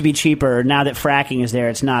used to be cheaper. Now that fracking is there,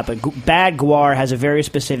 it's not. But bad guar has a very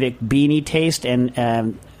specific beanie taste,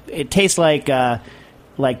 and it tastes like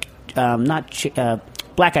black-eyed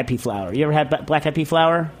pea flour. You ever had black-eyed pea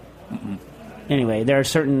flour? Mm-mm. Anyway, there are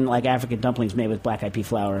certain African dumplings made with black-eyed pea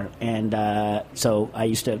flour, and so I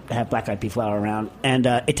used to have black-eyed pea flour around, and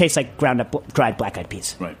it tastes like ground-up dried black-eyed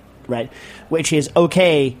peas. Right, which is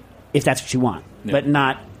okay if that's what you want, but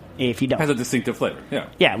not if you don't. Has a distinctive flavor, yeah.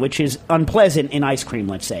 Yeah, which is unpleasant in ice cream,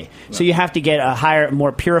 let's say. Right. So you have to get a higher,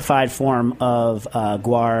 more purified form of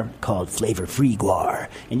guar called flavor-free guar.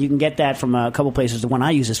 And you can get that from a couple places. The one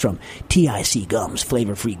I use is from TIC Gums,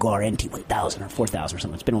 flavor-free guar NT1000 or 4000 or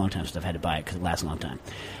something. It's been a long time since I've had to buy it because it lasts a long time.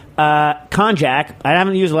 Konjac. I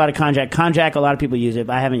haven't used a lot of konjac. Konjac, a lot of people use it,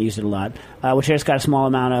 but I haven't used it a lot. Which I just got a small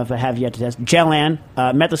amount of. I have yet to test. Gellan,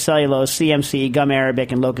 methylcellulose, CMC, gum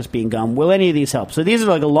arabic, and locust bean gum. Will any of these help? So these are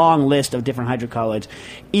like a long list of different hydrocolloids.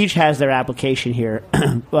 Each has their application here.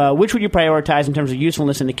 Which would you prioritize in terms of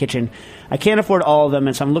usefulness in the kitchen? I can't afford all of them,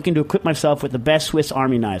 and so I'm looking to equip myself with the best Swiss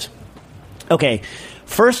Army knives. Okay,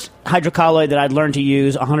 first hydrocolloid that I'd learned to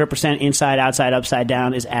use 100% inside, outside, upside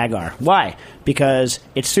down is agar. Why? Because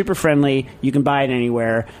it's super friendly. You can buy it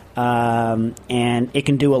anywhere, and it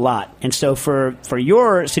can do a lot. And so for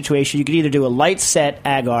your situation, you could either do a light set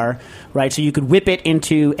agar, right? So you could whip it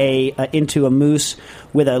into a mousse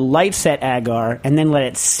with a light set agar, and then let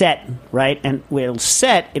it set, right? And when it'll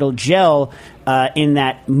set, it'll gel in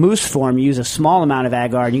that mousse form. Use a small amount of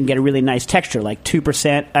agar, and you can get a really nice texture, like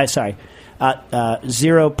 2%.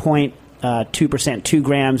 0.2%, 2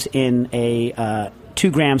 grams in a 2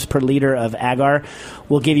 grams per liter of agar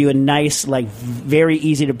will give you a nice, very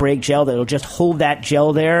easy to break gel that'll just hold that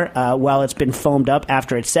gel there while it's been foamed up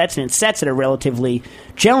after it sets, and it sets at a relatively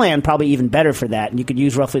Gellan probably even better for that, and you could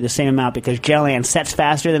use roughly the same amount because Gellan sets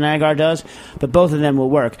faster than agar does, but both of them will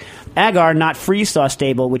work. Agar not freeze-thaw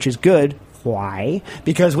stable, which is good. Why?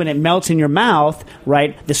 Because when it melts in your mouth,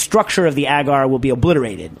 right, the structure of the agar will be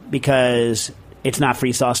obliterated because it's not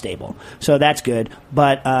freeze-thaw stable. So that's good.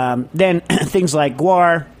 But then things like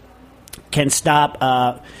guar can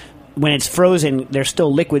stop when it's frozen. There's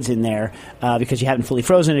still liquids in there because you haven't fully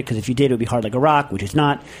frozen it, because if you did, it would be hard like a rock, which it's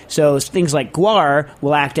not. So things like guar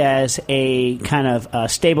will act as a kind of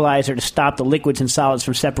stabilizer to stop the liquids and solids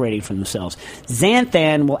from separating from themselves.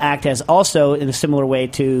 Xanthan will act as also, in a similar way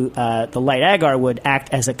to the light agar would,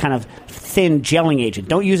 act as a kind of thin gelling agent.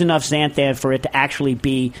 Don't use enough xanthan for it to actually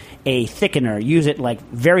be a thickener. Use it like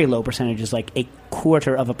very low percentages, like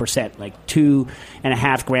 0.25%, like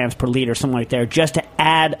 2.5 grams per liter, something like there, just to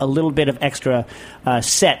add a little bit of extra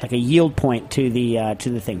set, like a yield point to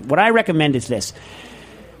the thing. What I recommend is this.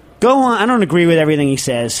 Go on. I don't agree with everything he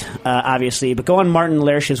says, obviously, but go on Martin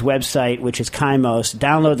Lersch's website, which is Kymos,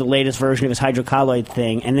 download the latest version of his hydrocolloid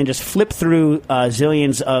thing, and then just flip through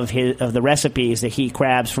zillions of the recipes that he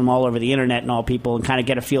grabs from all over the internet and all people, and kind of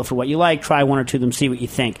get a feel for what you like. Try one or two of them, see what you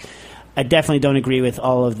think. I definitely don't agree with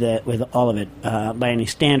all of it by any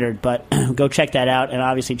standard, but go check that out, and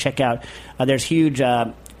obviously check out. There's huge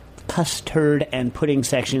custard and pudding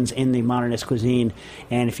sections in the modernist cuisine,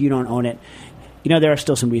 and if you don't own it, there are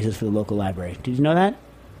still some reasons for the local library. Did you know that?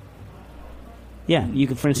 Yeah, you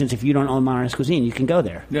can. For instance, if you don't own modernist cuisine, you can go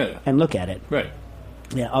there and look at it. Right.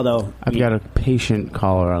 Yeah. Although I've got a patient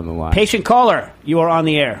caller on the line. Patient caller, you are on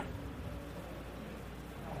the air.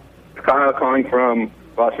 Kyle calling from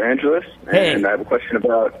Los Angeles, and I have a question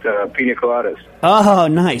about pina coladas. Oh,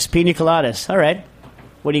 nice. Pina coladas. All right.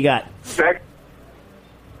 What do you got?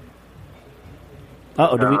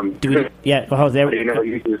 Yeah. Oh, there. You know,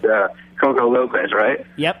 you use Coco Lopez, right?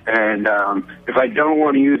 Yep. And if I don't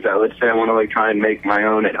want to use that, let's say I want to like try and make my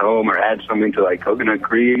own at home or add something to like coconut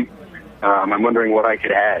cream. I'm wondering what I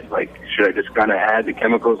could add. Like, should I just kind of add the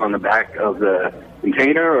chemicals on the back of the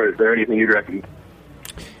container, or is there anything you'd recommend?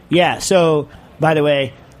 Yeah. So, by the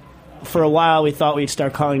way, for a while we thought we'd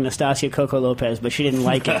start calling Nastasia Coco Lopez, but she didn't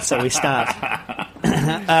like it, so we stopped. But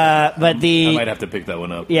I might have to pick that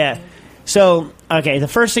one up. Yeah. So, okay, the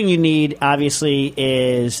first thing you need, obviously,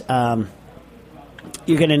 is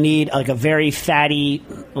you're going to need like a very fatty,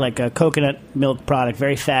 like a coconut milk product,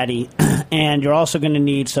 very fatty. And you're also going to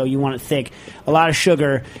need, so you want it thick, a lot of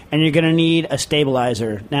sugar, and you're going to need a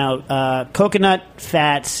stabilizer. Now, coconut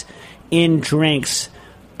fats in drinks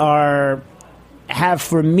have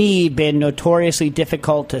for me been notoriously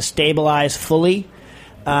difficult to stabilize fully.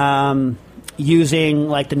 Using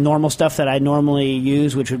like the normal stuff that I normally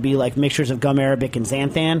use, which would be like mixtures of gum arabic and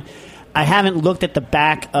xanthan. I haven't looked at the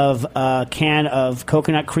back of a can of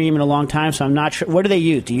coconut cream in a long time, so I'm not sure. What do they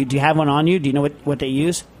use? Do you have one on you? Do you know what they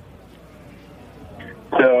use?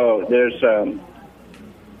 So there's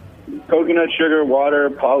coconut sugar,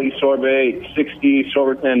 water, polysorbate, 60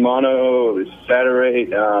 sorbitan mono,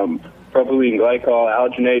 saturate, propylene glycol,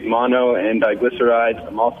 alginate, mono, and diglycerides,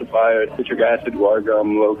 emulsifier, citric acid, guar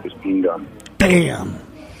gum, locust bean gum. Bam!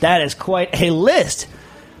 That is quite a list.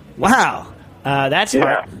 Wow. That's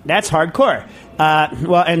hardcore.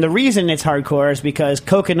 Well, and the reason it's hardcore is because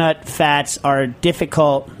coconut fats are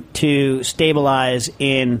difficult to stabilize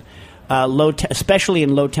in especially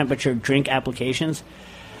in low temperature drink applications.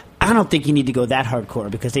 I don't think you need to go that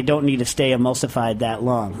hardcore because they don't need to stay emulsified that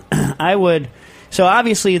long. So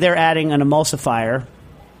obviously they're adding an emulsifier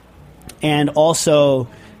and also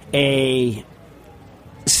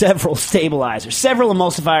several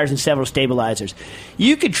emulsifiers and several stabilizers.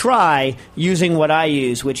 You could try using what I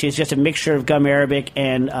use, which is just a mixture of gum arabic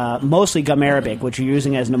and mostly gum arabic, which you're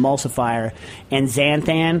using as an emulsifier, and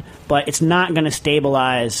xanthan, but it's not going to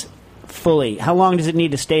stabilize fully. How long does it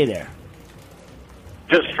need to stay there?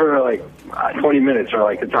 Just for like 20 minutes or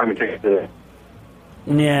like the time it takes to...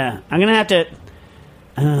 Yeah, I'm going to have to...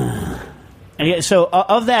 So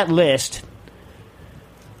of that list...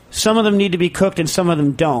 Some of them need to be cooked and some of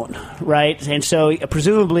them don't, right? And so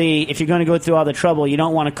presumably, if you're going to go through all the trouble, you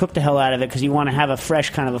don't want to cook the hell out of it because you want to have a fresh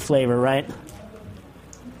kind of a flavor, right?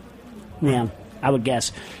 Yeah, I would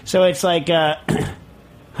guess. So it's like, it's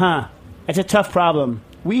a tough problem.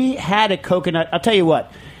 We had a coconut. I'll tell you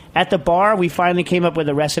what. At the bar, we finally came up with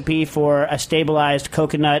a recipe for a stabilized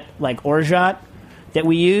coconut, like orgeat, that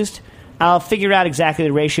we used. I'll figure out exactly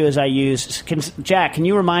the ratios I use. Jack, can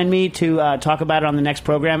you remind me to talk about it on the next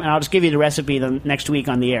program? And I'll just give you the recipe the next week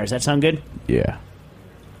on the air. Does that sound good? Yeah.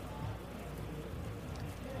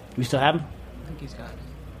 You still have him? I think he's got it.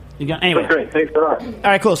 You got anyway. That's great. Thanks a lot. All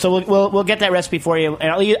right, cool. So we'll get that recipe for you,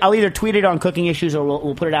 and I'll either tweet it on Cooking Issues or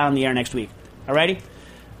we'll put it out on the air next week. All righty?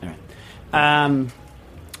 All right.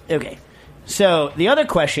 Okay. So the other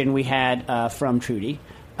question we had from Trudy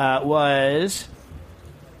was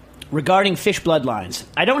regarding fish bloodlines.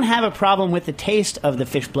 I don't have a problem with the taste of the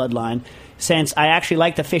fish bloodline since I actually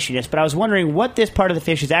like the fishiness, but I was wondering what this part of the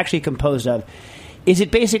fish is actually composed of. Is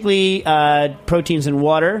it basically proteins and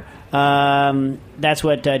water? That's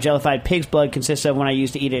what jellified pig's blood consists of when I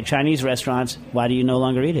used to eat it at Chinese restaurants. Why do you no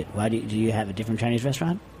longer eat it? Why do you have a different Chinese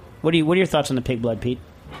restaurant? What are your thoughts on the pig blood,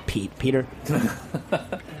 Peter?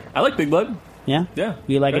 I like pig blood. Yeah? Yeah.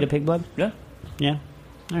 You like it, a pig blood? Yeah. Yeah.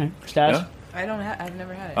 All right. Stas? Yeah. I've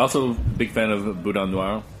never had it. Also, big fan of Boudin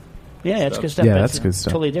Noir. Yeah, that's good stuff. Yeah, that's good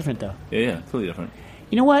stuff. Totally different, though. Yeah, totally different.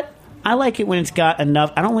 You know what? I like it when it's got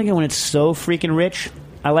enough. I don't like it when it's so freaking rich.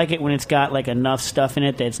 I like it when it's got like enough stuff in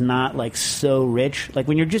it that's not like so rich. Like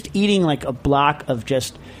when you're just eating like a block of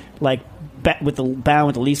just like bound with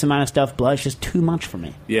the least amount of stuff, blood's just too much for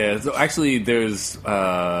me. Yeah, so actually there's,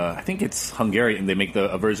 I think it's Hungarian. They make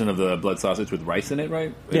a version of the blood sausage with rice in it,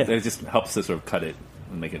 right? Yeah. It just helps to sort of cut it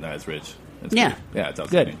and make it not as rich. It's Yeah. good. Yeah, it's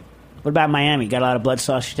awesome. Good. What about Miami? Got a lot of blood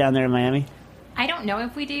sausage down there in Miami? I don't know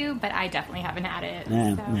if we do, but I definitely haven't had it.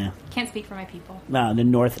 Yeah, so yeah. Can't speak for my people. No, the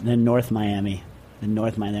North Miami. The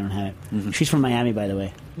North Miami, they don't have it. Mm-hmm. She's from Miami, by the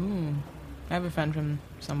way. I have a friend from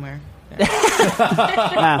somewhere.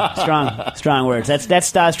 Wow, strong words. That's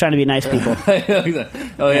Stas trying to be nice people.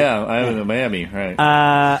 Oh, yeah, I'm in Miami,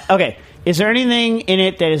 right. Okay. Is there anything in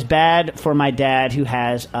it that is bad for my dad who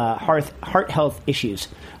has heart health issues?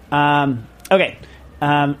 Okay.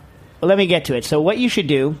 Let me get to it. So what you should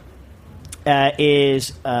do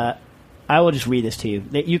is I will just read this to you.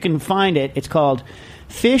 You can find it. It's called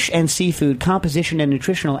Fish and Seafood Composition and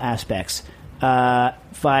Nutritional Aspects by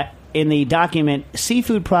in the document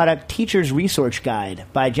Seafood Product Teacher's Resource Guide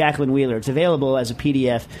by Jacqueline Wheeler. It's available as a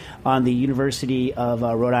PDF on the University of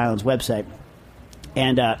Rhode Island's website.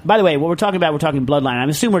 And by the way, what we're talking bloodline. I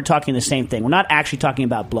assume we're talking the same thing. We're not actually talking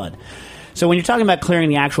about blood. So when you're talking about clearing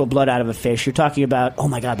the actual blood out of a fish, you're talking about, oh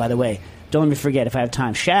my God, by the way, don't let me forget if I have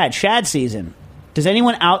time, shad season. Does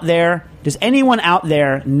anyone out there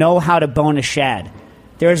know how to bone a shad?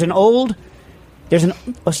 Well,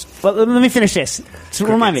 let me finish this. So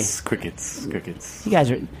remind me. Crickets. You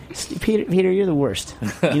guys are... Peter, you're the worst.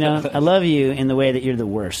 You know, I love you in the way that you're the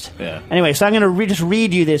worst. Yeah. Anyway, so I'm going to just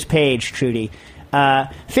read you this page, Trudy.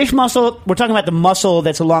 Fish muscle, we're talking about the muscle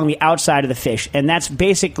that's along the outside of the fish, and that's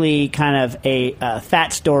basically kind of a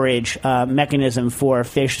fat storage mechanism for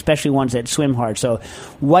fish, especially ones that swim hard. So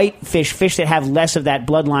white fish that have less of that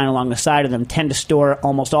bloodline along the side of them, tend to store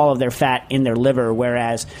almost all of their fat in their liver,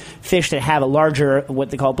 whereas fish that have a larger, what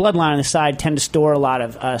they call bloodline on the side, tend to store a lot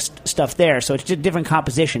of stuff there. So it's just different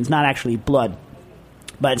compositions, not actually blood.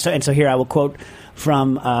 So here I will quote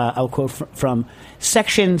from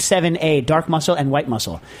Section 7A, dark muscle and white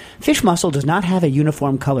muscle. Fish muscle does not have a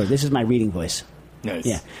uniform color. This is my reading voice. Nice.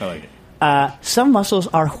 Yeah. I like it. Some mussels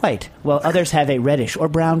are white, while others have a reddish or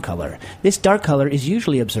brown color. This dark color is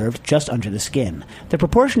usually observed just under the skin. The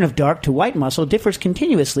proportion of dark to white mussel differs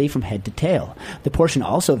continuously from head to tail. The portion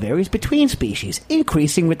also varies between species,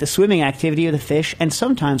 increasing with the swimming activity of the fish and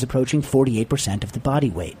sometimes approaching 48% of the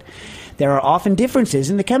body weight. There are often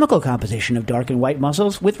differences in the chemical composition of dark and white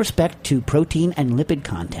mussels with respect to protein and lipid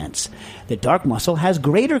contents. The dark mussel has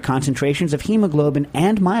greater concentrations of hemoglobin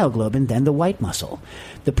and myoglobin than the white mussel.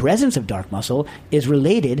 The presence of dark mussel is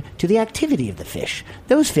related to the activity of the fish.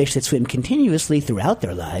 Those fish that swim continuously throughout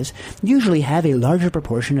their lives usually have a larger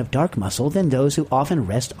proportion of dark mussel than those who often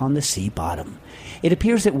rest on the sea bottom. It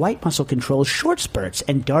appears that white mussel controls short spurts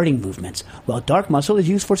and darting movements, while dark mussel is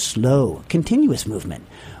used for slow, continuous movement.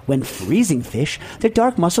 When freezing fish, the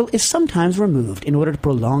dark mussel is sometimes removed in order to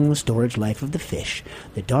prolong the storage life of the fish.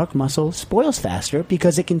 The dark mussel spoils faster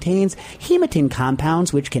because it contains hematin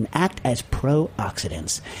compounds which can act as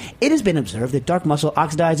pro-oxidants. It has been observed that dark mussel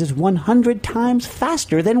oxidizes 100 times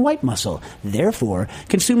faster than white mussel. Therefore,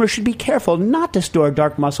 consumers should be careful not to store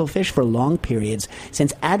dark mussel fish for long periods,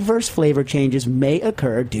 since adverse flavor changes may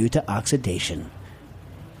occur due to oxidation.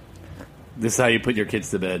 This is how you put your kids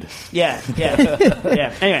to bed. Yeah.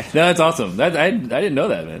 Anyway. No, that's awesome. I didn't know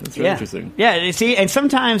that, man. That's really interesting. Yeah, see, and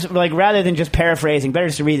sometimes, like, rather than just paraphrasing, better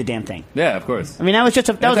just to read the damn thing. Yeah, of course. I mean, that was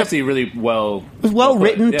actually really well... It was well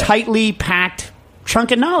written, tightly packed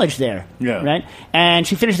chunk of knowledge there. Yeah. Right? And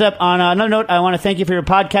she finished up on another note. I want to thank you for your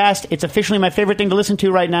podcast. It's officially my favorite thing to listen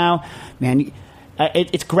to right now. Man,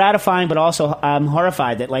 it's gratifying, but also I'm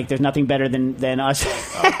horrified that, like, there's nothing better than us.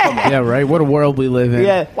 Yeah, right? What a world we live in.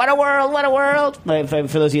 Yeah, what a world. Like,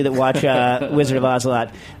 for those of you that watch Wizard of Oz a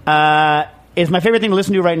lot. It's my favorite thing to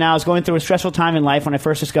listen to right now. Is going through a stressful time in life when I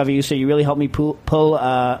first discovered you, so you really helped me pull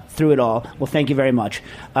through it all. Well, thank you very much.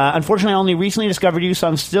 Unfortunately, I only recently discovered you, so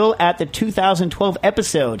I'm still at the 2012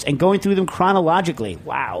 episodes and going through them chronologically.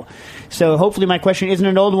 Wow. So hopefully my question isn't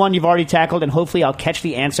an old one you've already tackled, and hopefully I'll catch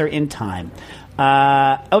the answer in time.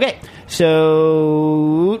 Okay,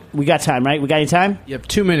 so we got time, right? We got any time? You have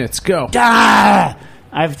 2 minutes. Go. I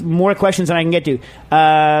have more questions than I can get to.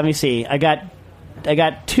 Let me see. I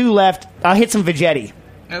got 2 left. I'll hit some Vegetti.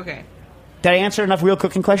 Okay. Did I answer enough real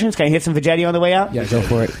cooking questions? Can I hit some Vegetti on the way out? Yeah, go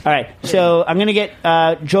for it. All right. So I'm going to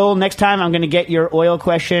get Joel next time. I'm going to get your oil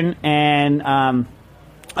question and.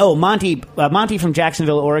 Monty from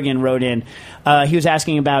Jacksonville, Oregon wrote in. He was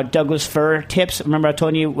asking about Douglas fir tips. Remember I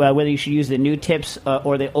told you whether you should use the new tips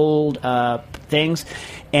or the old things.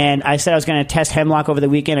 And I said I was going to test hemlock over the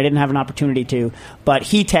weekend. I didn't have an opportunity to. But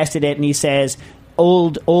he tested it, and he says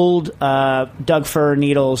old Doug fir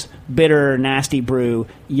needles, bitter, nasty brew.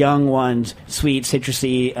 Young ones, sweet,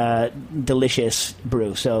 citrusy, delicious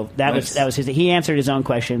brew. So that was his. He answered his own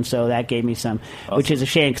question, so that gave me some, awesome. Which is a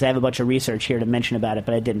shame because I have a bunch of research here to mention about it,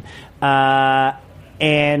 but I didn't.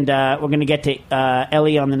 And we're going to get to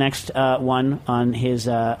Ellie on the next one on his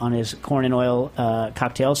corn and oil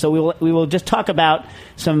cocktail. So we will just talk about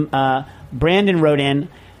some. Brandon wrote in,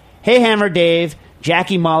 "Hey Hammer Dave,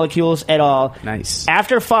 Jackie Molecules et al. Nice.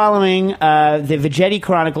 After following the Vegetti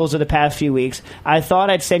Chronicles of the past few weeks, I thought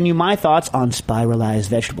I'd send you my thoughts on spiralized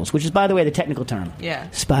vegetables," which is, by the way, the technical term. Yeah.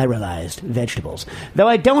 Spiralized vegetables. Though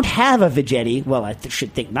I don't have a Vegetti, well, I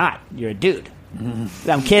should think not. You're a dude.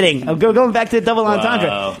 I'm kidding. I'm going back to the double entendre.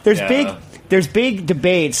 Wow. There's big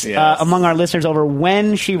debates Yes. among our listeners over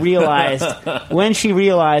when she realized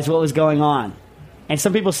what was going on. And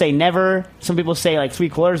some people say never. Some people say like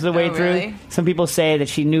 3/4 of the way through. Really? Some people say that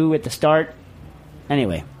she knew at the start.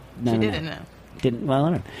 Anyway, No, She no, didn't no. know. Didn't well, I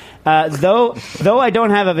don't know. Though I don't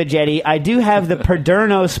have a Vegetti, I do have the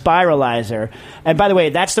Perderno Spiralizer. And by the way,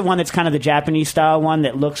 that's the one that's kind of the Japanese style one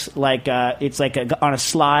that looks like it's like on a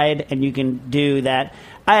slide, and you can do that.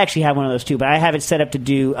 I actually have one of those too, but I have it set up to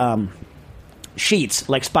do sheets,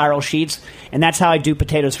 like spiral sheets, and that's how I do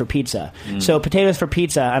potatoes for pizza. So potatoes for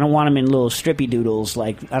pizza, I don't want them in little strippy doodles.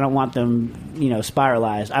 Like I don't want them,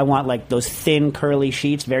 spiralized. I want like those thin, curly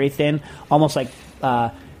sheets, very thin, almost like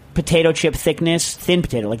potato chip thickness, thin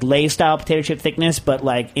potato, like Lay's style potato chip thickness, but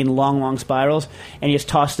like in long spirals. And you just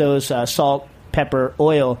toss those salt, pepper,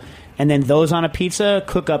 oil, and then those on a pizza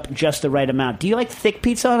cook up just the right amount. Do you like thick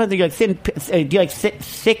pizza on it? Do you like thin? Do you like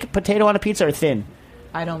thick potato on a pizza or thin?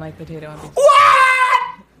 I don't like potato on pizza.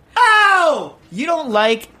 What? Oh, you don't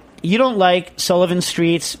like Sullivan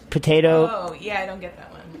Street's potato? Oh, yeah, I don't get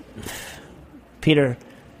that one. Peter,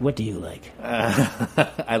 what do you like?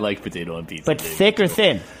 I like potato on pizza. But thick or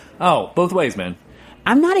thin? Oh, both ways, man.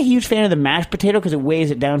 I'm not a huge fan of the mashed potato because it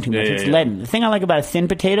weighs it down too much. Yeah, It's yeah. leaden. The thing I like about a thin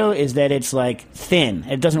potato is that it's like thin.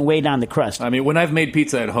 It doesn't weigh down the crust. I mean, when I've made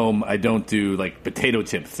pizza at home, I don't do like potato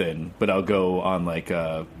chip thin, but I'll go on like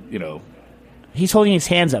He's holding his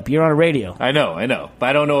hands up. You're on a radio. I know, but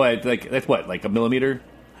I don't know. That's what, like a millimeter?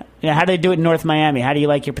 Yeah, how do they do it in North Miami? How do you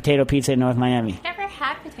like your potato pizza in North Miami? Never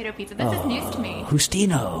had potato pizza. This is news to me.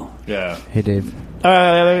 Justino. Yeah. Hey, Dave. Wait. All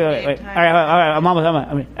right. I'm almost.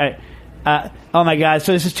 All right. Oh my God!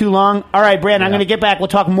 So this is too long. All right, Brandon. I'm going to get back. We'll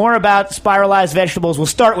talk more about spiralized vegetables. We'll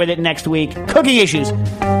start with it next week. Cooking issues.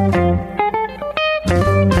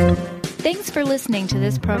 Thanks for listening to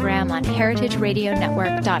this program on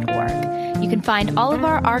heritageradionetwork.org. You can find all of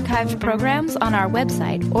our archived programs on our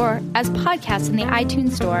website or as podcasts in the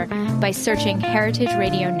iTunes Store by searching Heritage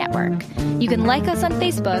Radio Network. You can like us on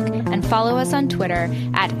Facebook and follow us on Twitter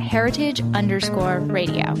at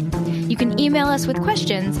heritage_radio. You can email us with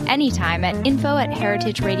questions anytime at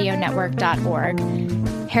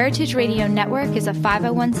info@heritageradionetwork.org. Heritage Radio Network is a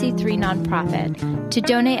 501c3 nonprofit. To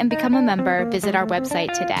donate and become a member, visit our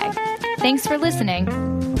website today. Thanks for listening.